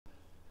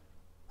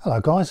Hello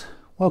guys,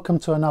 welcome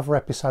to another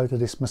episode of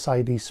this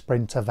Mercedes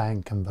Sprinter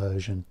van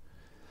conversion.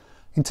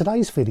 In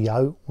today's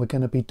video we're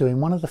going to be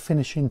doing one of the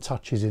finishing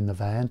touches in the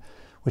van,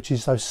 which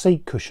is those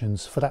seat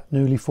cushions for that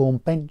newly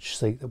formed bench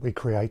seat that we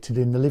created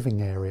in the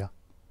living area.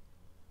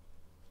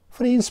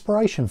 For the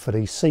inspiration for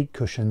these seat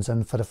cushions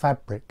and for the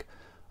fabric,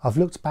 I've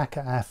looked back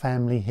at our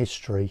family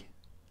history.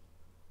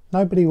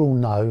 Nobody will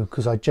know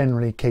because I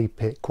generally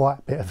keep it quite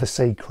a bit of a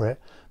secret,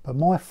 but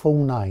my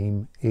full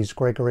name is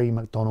Gregory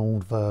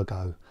MacDonald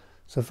Virgoe.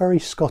 It's a very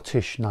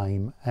Scottish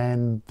name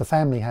and the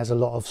family has a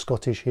lot of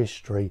Scottish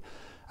history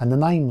and the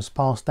name's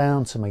passed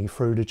down to me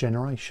through the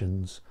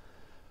generations.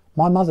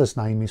 My mother's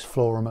name is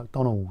Flora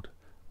MacDonald.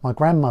 My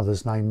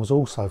grandmother's name was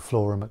also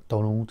Flora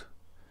MacDonald.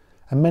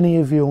 And many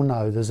of you will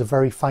know there's a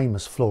very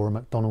famous Flora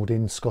MacDonald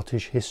in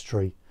Scottish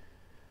history.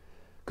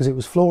 Because it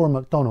was Flora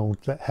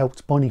MacDonald that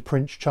helped Bonnie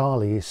Prince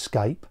Charlie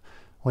escape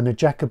when the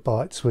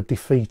Jacobites were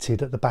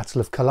defeated at the Battle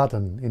of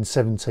Culloden in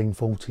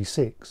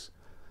 1746.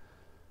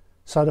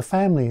 So the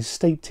family is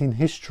steeped in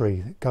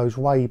history that goes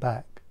way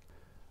back.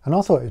 And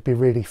I thought it would be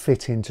really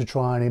fitting to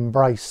try and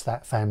embrace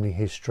that family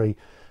history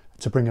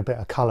to bring a bit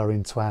of colour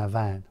into our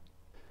van.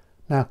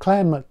 Now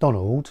Clan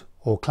MacDonald,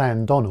 or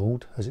Clan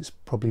Donald as it's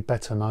probably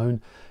better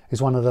known,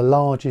 is one of the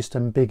largest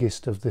and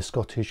biggest of the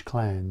Scottish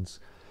clans.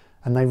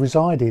 And they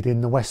resided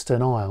in the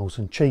Western Isles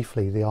and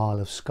chiefly the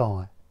Isle of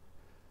Skye.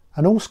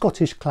 And all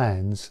Scottish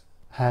clans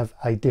have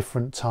a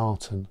different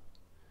tartan.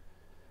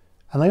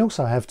 And they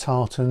also have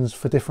tartans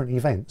for different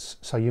events.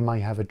 So you may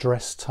have a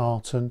dress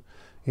tartan,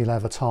 you'll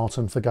have a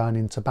tartan for going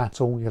into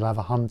battle, you'll have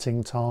a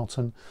hunting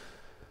tartan.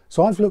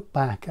 So I've looked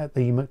back at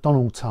the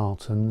MacDonald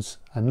tartans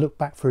and looked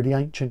back through the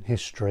ancient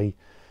history,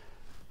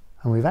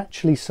 and we've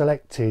actually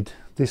selected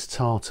this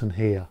tartan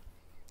here.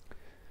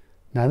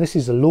 Now this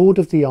is a Lord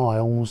of the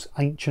Isles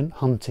ancient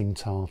hunting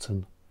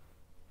tartan.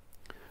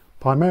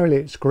 Primarily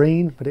it's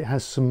green, but it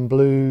has some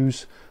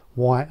blues,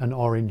 white and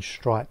orange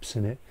stripes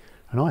in it.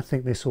 And I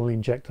think this will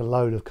inject a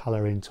load of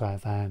colour into our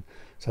van.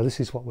 So this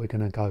is what we're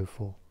going to go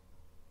for.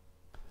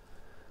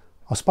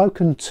 I've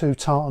spoken to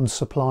tartan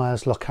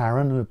suppliers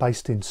Locharan, who are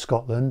based in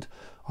Scotland.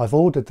 I've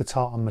ordered the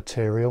tartan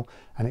material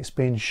and it's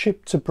been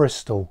shipped to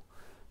Bristol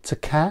to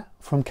Cat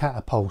from Cat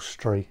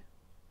Upholstery.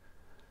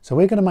 So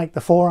we're going to make the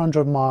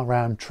 400-mile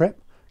round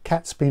trip.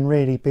 Cat's been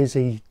really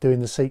busy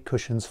doing the seat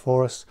cushions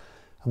for us,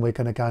 and we're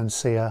going to go and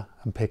see her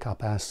and pick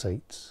up our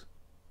seats.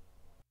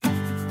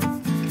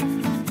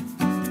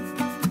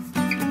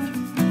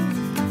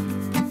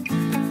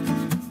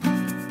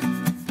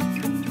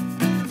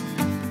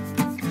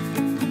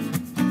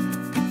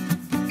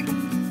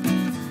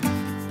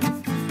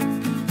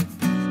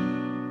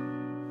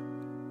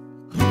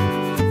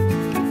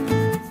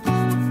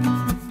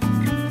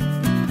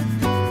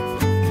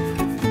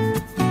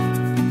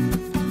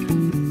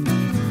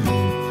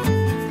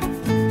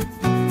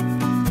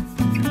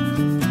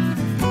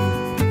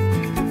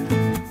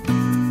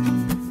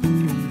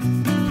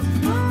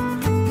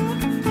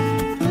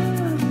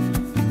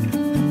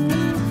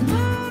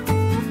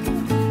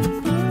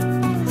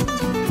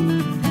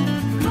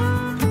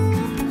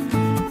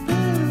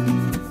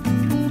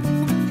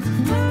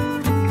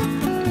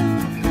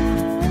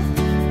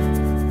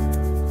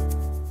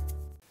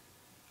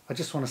 I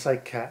just want to say,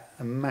 Kat,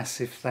 a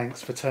massive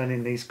thanks for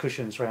turning these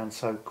cushions around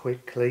so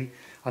quickly.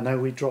 I know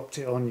we dropped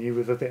it on you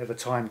with a bit of a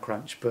time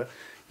crunch, but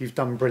you've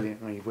done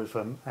brilliantly with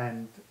them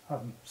and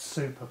I'm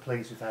super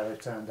pleased with how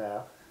they've turned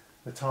out.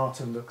 The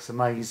tartan looks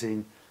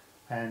amazing,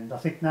 and I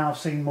think now I've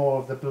seen more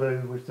of the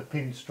blue with the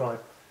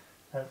pinstripe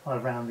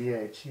around the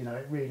edge. You know,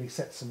 it really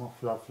sets them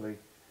off lovely.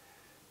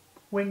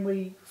 When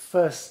we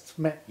first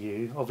met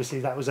you, obviously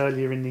that was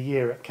earlier in the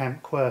year at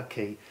Camp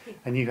Quirky,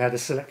 and you had a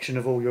selection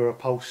of all your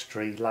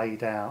upholstery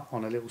laid out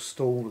on a little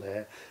stall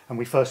there, and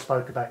we first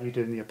spoke about you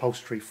doing the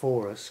upholstery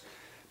for us.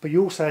 But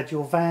you also had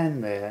your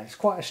van there. It's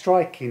quite a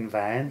striking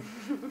van,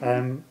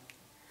 and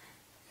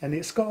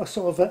it's got a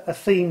sort of a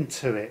theme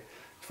to it.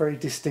 It's very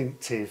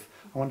distinctive.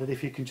 I wondered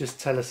if you can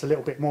just tell us a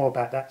little bit more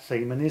about that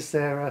theme, and is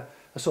there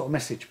a sort of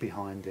message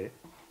behind it?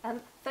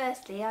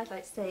 Firstly, I'd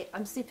like to say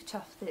I'm super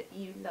chuffed that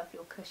you love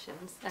your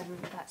cushions, and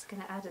that's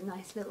going to add a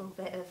nice little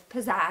bit of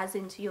pizzazz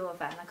into your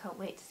van. I can't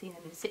wait to see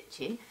them in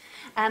situ.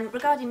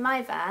 Regarding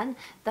my van,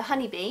 the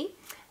Honeybee,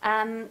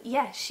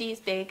 yeah, she's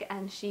big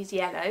and she's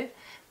yellow,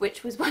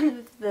 which was one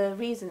of the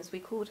reasons we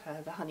called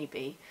her the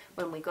Honeybee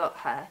when we got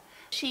her.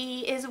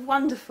 She is a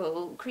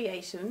wonderful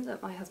creation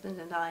that my husband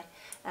and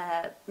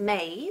I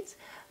made,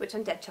 which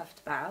I'm dead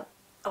chuffed about.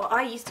 Oh,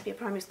 I used to be a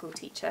primary school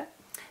teacher.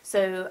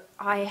 So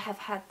I have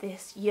had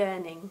this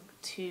yearning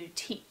to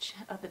teach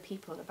other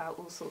people about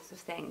all sorts of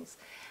things.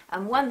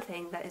 And one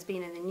thing that has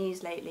been in the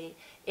news lately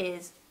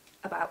is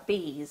about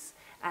bees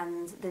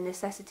and the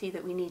necessity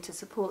that we need to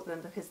support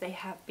them because they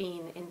have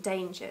been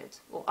endangered,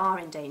 or are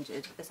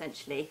endangered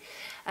essentially.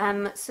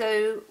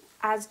 So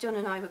as John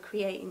and I were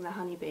creating the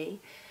Honeybee,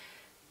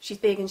 she's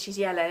big and she's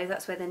yellow,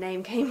 that's where the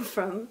name came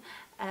from.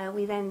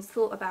 We then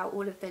thought about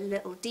all of the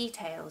little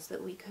details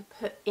that we could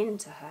put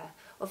into her.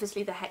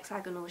 Obviously the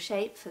hexagonal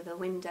shape for the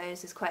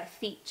windows is quite a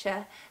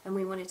feature, and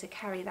we wanted to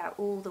carry that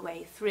all the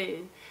way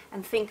through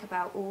and think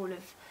about all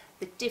of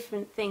the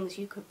different things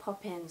you could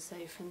pop in, so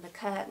from the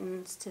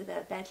curtains to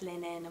the bed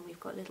linen, and we've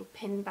got little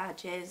pin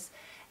badges,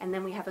 and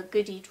then we have a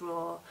goodie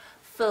drawer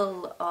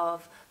full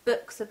of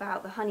books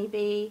about the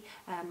honeybee.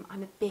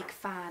 I'm a big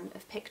fan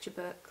of picture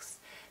books,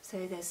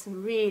 so there's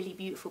some really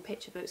beautiful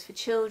picture books for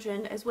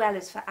children as well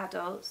as for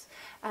adults,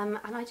 and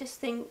I just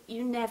think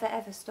you never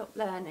ever stop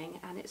learning,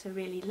 and it's a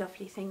really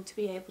lovely thing to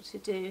be able to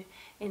do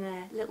in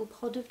a little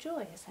pod of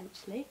joy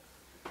essentially.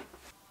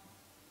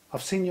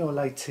 I've seen your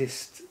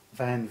latest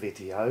van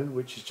video,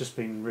 which has just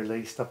been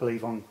released, I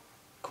believe, on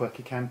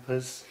Quirky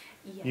Camper's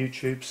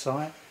YouTube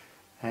site,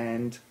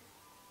 and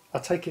I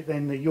take it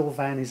then that your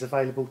van is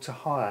available to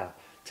hire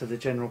to the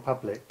general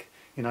public.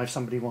 You know, if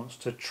somebody wants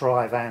to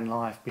try van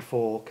life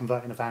before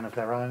converting a van of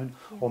their own,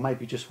 or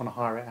maybe just want to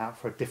hire it out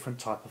for a different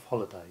type of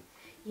holiday.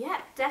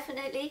 Yeah,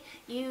 definitely.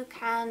 You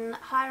can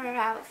hire her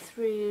out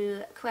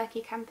through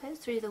Quirky Campers,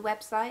 through the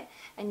website,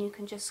 and you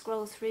can just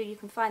scroll through, you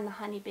can find the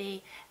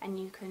honeybee, and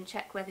you can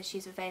check whether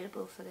she's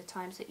available for the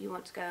times that you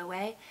want to go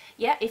away.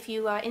 Yeah, if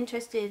you are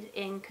interested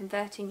in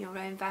converting your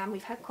own van,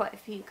 we've had quite a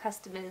few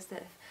customers that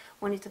have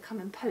wanted to come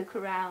and poke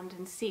around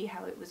and see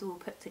how it was all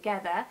put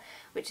together,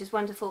 which is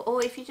wonderful.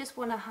 Or if you just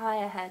want to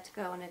hire her to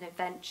go on an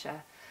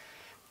adventure,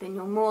 then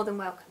you're more than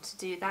welcome to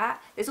do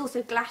that. There's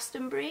also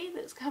Glastonbury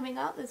that's coming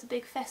up. There's a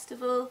big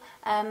festival.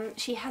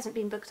 She hasn't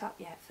been booked up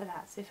yet for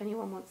that, so if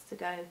anyone wants to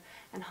go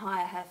and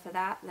hire her for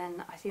that,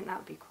 then I think that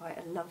would be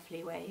quite a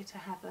lovely way to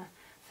have a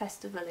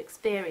festival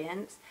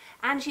experience.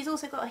 And she's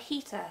also got a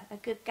heater, a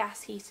good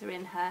gas heater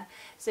in her,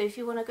 so if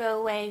you want to go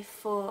away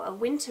for a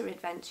winter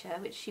adventure,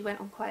 which she went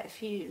on quite a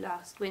few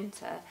last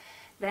winter,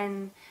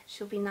 then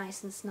she'll be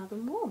nice and snug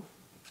and warm.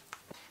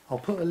 I'll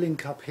put a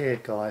link up here,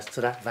 guys,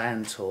 to that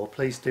van tour.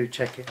 Please do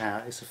check it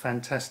out. It's a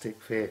fantastic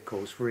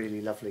vehicle. It's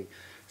really lovely.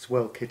 It's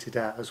well kitted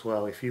out as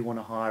well if you want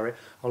to hire it.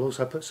 I'll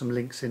also put some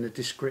links in the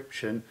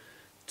description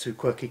to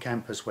Quirky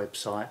Camper's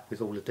website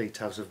with all the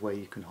details of where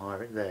you can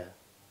hire it there.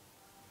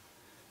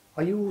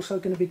 Are you also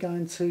going to be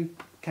going to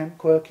Camp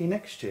Quirky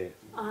next year?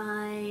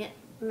 I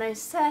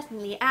most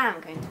certainly am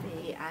going to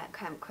be at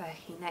Camp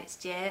Quirky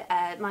next year.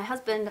 My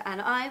husband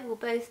and I will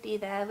both be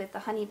there with the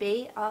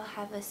honeybee. I'll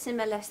have a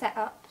similar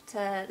setup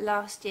to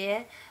last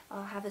year.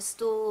 I'll have a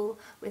stall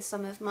with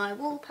some of my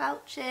wall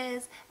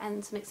pouches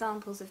and some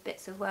examples of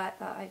bits of work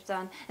that I've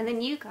done, and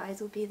then you guys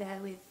will be there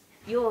with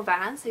your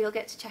van, so you'll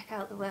get to check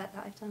out the work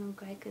that I've done on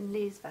Greg and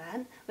Lou's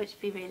van, which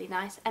would be really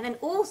nice. And then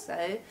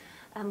also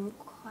I'm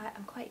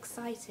quite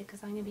excited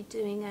because I'm going to be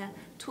doing a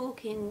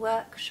talking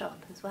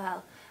workshop as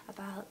well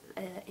about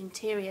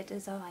interior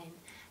design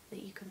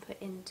that you can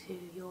put into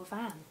your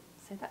van,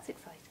 so that's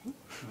exciting.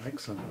 Oh,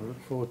 excellent, I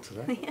look forward to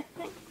that. Yeah,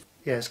 thanks.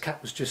 Yeah, as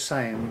Kat was just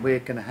saying, we're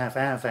going to have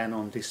our van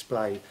on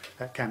display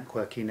at Camp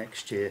Quirky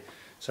next year,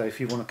 so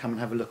if you want to come and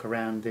have a look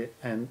around it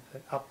and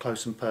up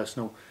close and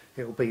personal,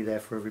 it will be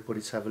there for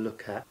everybody to have a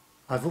look at.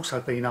 I've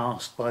also been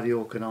asked by the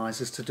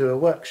organisers to do a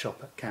workshop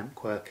at Camp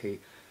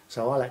Quirky,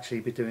 so I'll actually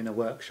be doing a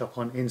workshop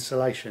on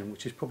insulation,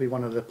 which is probably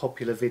one of the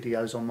popular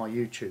videos on my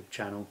YouTube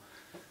channel.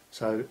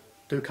 So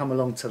do come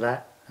along to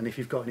that, and if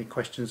you've got any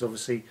questions,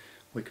 obviously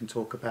we can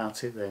talk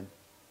about it then.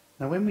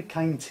 Now, when we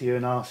came to you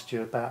and asked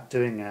you about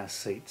doing our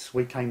seats,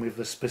 we came with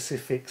a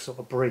specific sort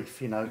of brief,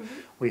 you know.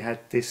 We had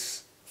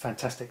this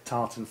fantastic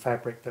tartan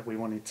fabric that we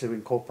wanted to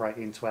incorporate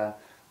into our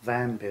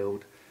van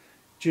build.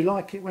 Do you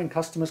like it when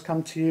customers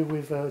come to you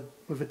with a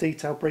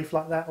detailed brief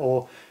like that,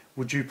 or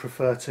would you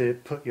prefer to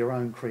put your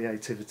own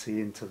creativity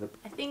into the...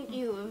 I think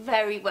you were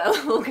very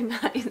well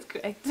organised,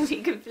 Greg, to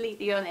be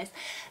completely honest.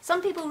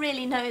 Some people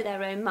really know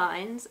their own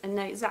minds and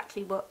know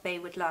exactly what they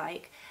would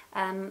like,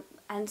 and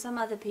some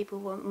other people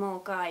want more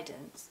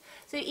guidance.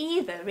 So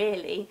either,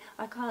 really.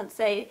 I can't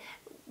say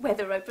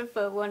whether I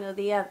prefer one or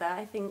the other.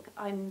 I think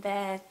I'm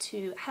there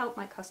to help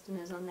my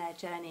customers on their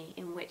journey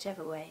in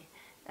whichever way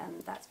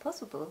that's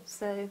possible.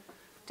 So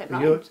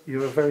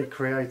you're a very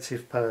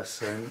creative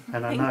person,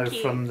 and I know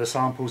from the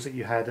samples that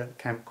you had at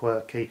Camp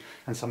Quirky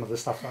and some of the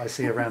stuff that I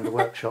see around the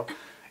workshop,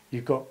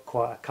 you've got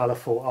quite a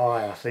colourful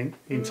eye, I think,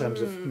 in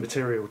terms of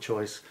material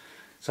choice.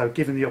 So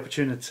given the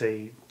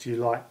opportunity, do you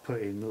like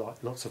putting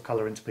lots of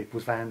colour into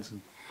people's vans?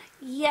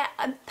 Yeah,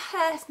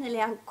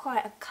 personally I'm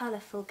quite a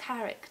colourful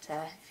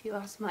character. If you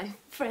ask my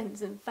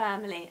friends and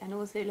family, and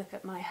also look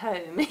at my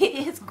home, it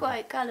is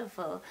quite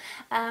colourful.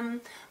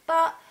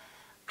 But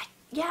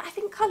yeah, I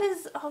think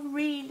colours are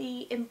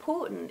really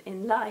important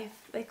in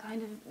life. They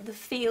kind of, the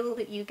feel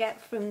that you get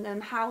from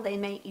them, how they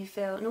make you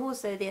feel, and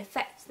also the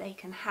effect they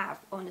can have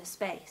on a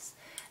space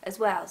as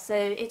well. So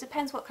it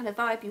depends what kind of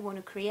vibe you want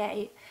to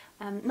create.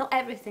 Not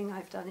everything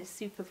I've done is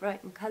super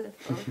bright and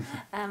colourful,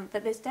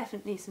 but there's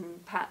definitely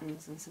some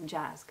patterns and some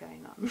jazz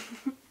going on.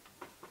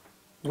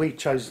 We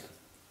chose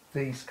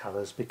these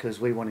colours because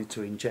we wanted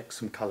to inject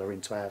some colour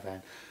into our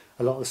van.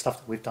 A lot of the stuff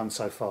that we've done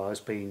so far has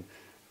been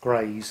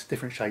greys,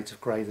 different shades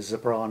of grey. The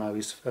Zebrano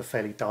is a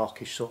fairly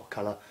darkish sort of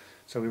colour,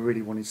 so we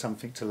really wanted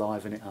something to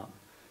liven it up,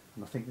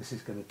 and I think this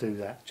is going to do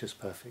that just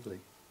perfectly.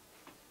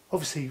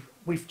 Obviously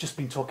we've just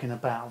been talking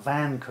about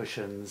van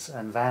cushions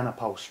and van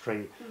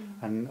upholstery,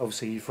 and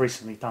obviously you've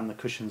recently done the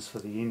cushions for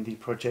the Indie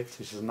project,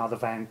 which is another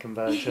van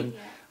conversion. Yeah.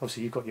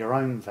 Obviously you've got your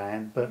own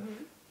van, but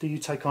do you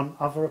take on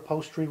other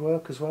upholstery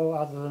work as well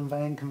other than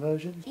van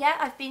conversions? Yeah,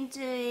 I've been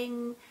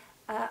doing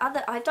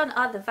I've done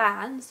other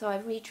vans, so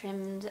I've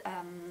retrimmed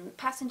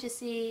passenger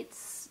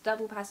seats,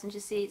 double passenger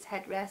seats,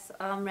 headrests,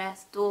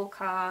 armrests, door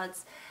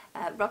cards,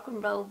 rock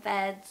and roll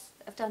beds.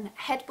 I've done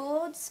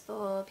headboards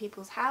for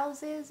people's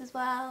houses as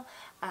well.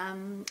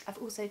 I've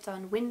also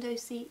done window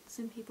seats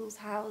in people's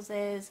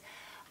houses.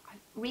 I've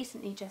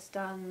recently just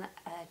done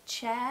a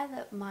chair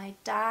that my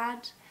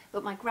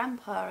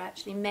grandpa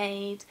actually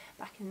made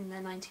back in the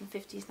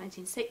 1950s,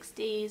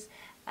 1960s.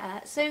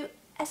 So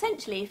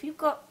essentially, if you've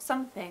got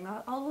something,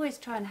 I'll always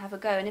try and have a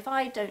go, and if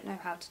I don't know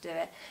how to do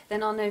it,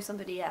 then I'll know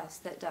somebody else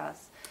that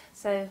does.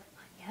 So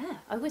yeah,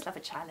 I always love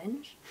a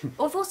challenge.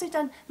 I've also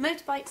done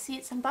motorbike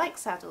seats and bike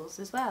saddles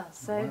as well,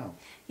 so wow.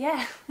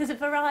 Yeah, there's a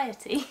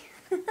variety.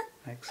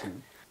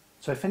 Excellent.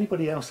 So if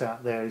anybody else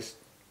out there is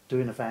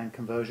doing a van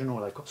conversion, or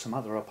they've got some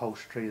other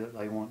upholstery that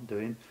they want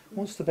doing,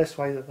 what's the best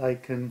way that they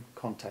can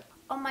contact?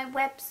 On my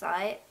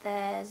website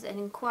there's an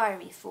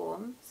inquiry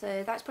form,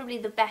 so that's probably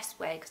the best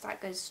way because that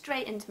goes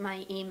straight into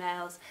my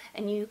emails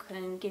and you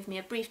can give me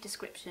a brief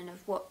description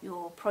of what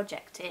your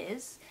project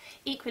is.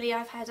 Equally,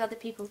 I've had other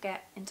people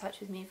get in touch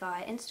with me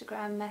via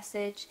Instagram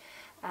message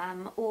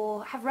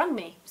or have rung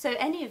me, so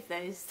any of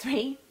those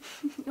three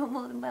you're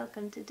more than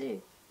welcome to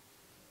do.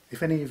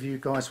 If any of you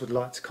guys would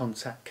like to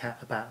contact Kat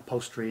about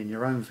upholstery in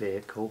your own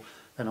vehicle,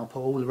 then I'll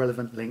put all the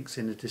relevant links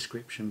in the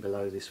description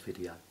below this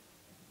video.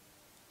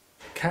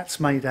 Kat's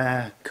made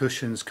our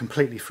cushions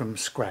completely from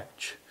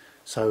scratch,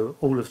 so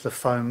all of the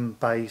foam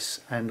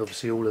base and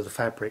obviously all of the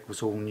fabric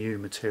was all new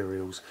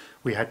materials.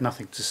 We had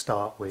nothing to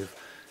start with,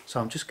 so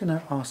I'm just going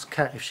to ask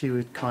Kat if she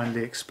would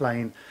kindly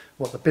explain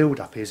what the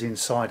build-up is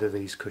inside of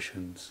these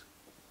cushions.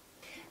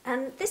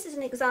 And this is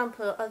an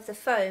example of the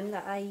foam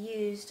that I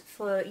used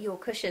for your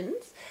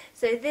cushions.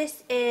 So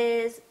this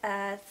is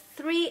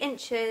 3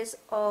 inches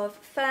of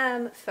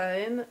firm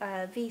foam,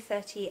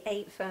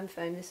 V38 firm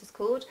foam this is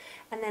called,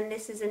 and then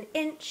this is an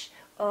inch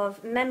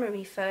of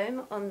memory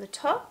foam on the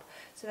top,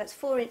 so that's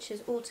 4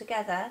 inches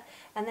altogether.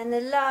 And then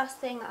the last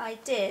thing I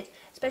did,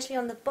 especially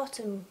on the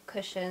bottom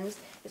cushions,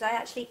 is I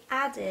actually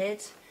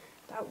added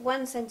about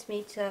 1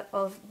 centimetre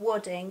of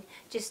wadding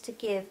just to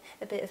give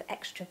a bit of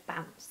extra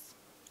bounce.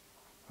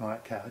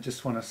 Right, Kat, I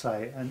just want to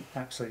say an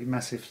absolutely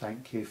massive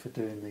thank you for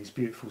doing these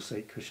beautiful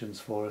seat cushions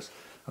for us.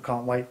 I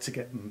can't wait to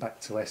get them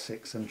back to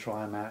Essex and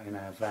try them out in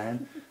our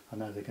van. I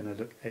know they're going to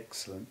look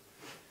excellent.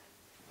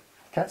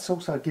 Kat's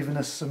also given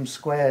us some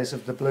squares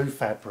of the blue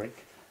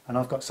fabric, and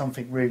I've got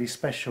something really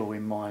special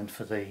in mind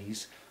for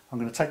these. I'm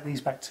going to take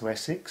these back to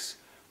Essex,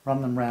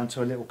 run them round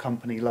to a little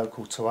company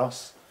local to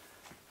us,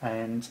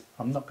 and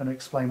I'm not going to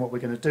explain what we're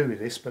going to do with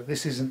this, but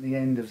this isn't the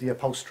end of the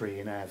upholstery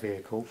in our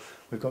vehicle.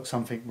 We've got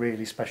something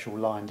really special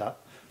lined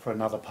up for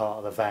another part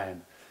of the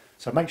van.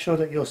 So make sure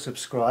that you're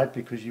subscribed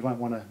because you won't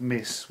want to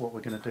miss what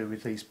we're going to do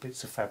with these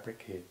bits of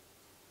fabric here.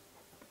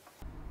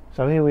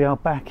 So here we are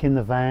back in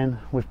the van.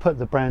 We've put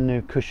the brand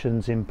new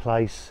cushions in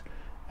place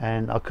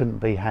and I couldn't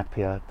be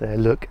happier. They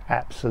look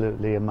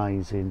absolutely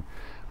amazing.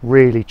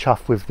 Really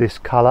chuffed with this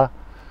colour.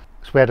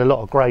 So we had a lot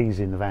of greys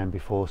in the van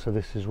before, so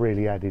this has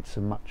really added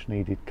some much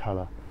needed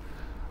colour.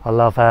 I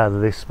love how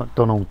this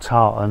MacDonald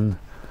tartan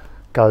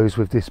goes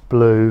with this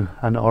blue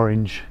and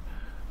orange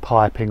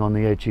piping on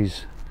the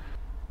edges.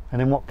 And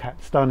then what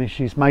Kat's done is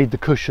she's made the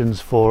cushions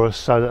for us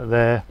so that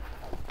they're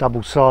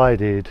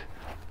double-sided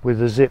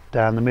with a zip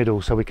down the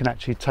middle, so we can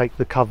actually take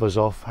the covers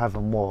off, have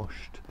them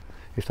washed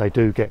if they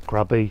do get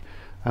grubby,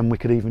 and we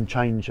could even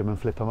change them and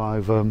flip them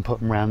over and put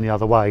them round the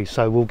other way,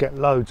 so we'll get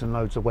loads and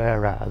loads of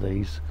wear out of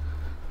these.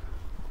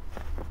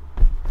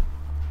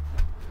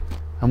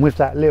 And with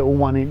that little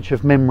 1 inch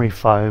of memory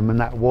foam and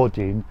that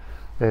wadding,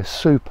 they're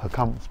super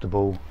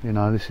comfortable. You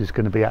know, this is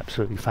going to be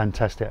absolutely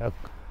fantastic.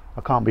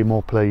 I can't be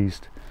more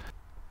pleased.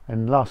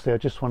 And lastly, I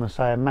just want to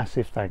say a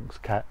massive thanks,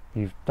 Kat.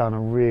 You've done a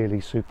really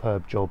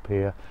superb job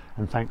here,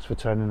 and thanks for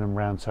turning them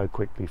around so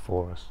quickly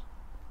for us.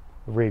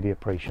 I really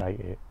appreciate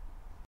it.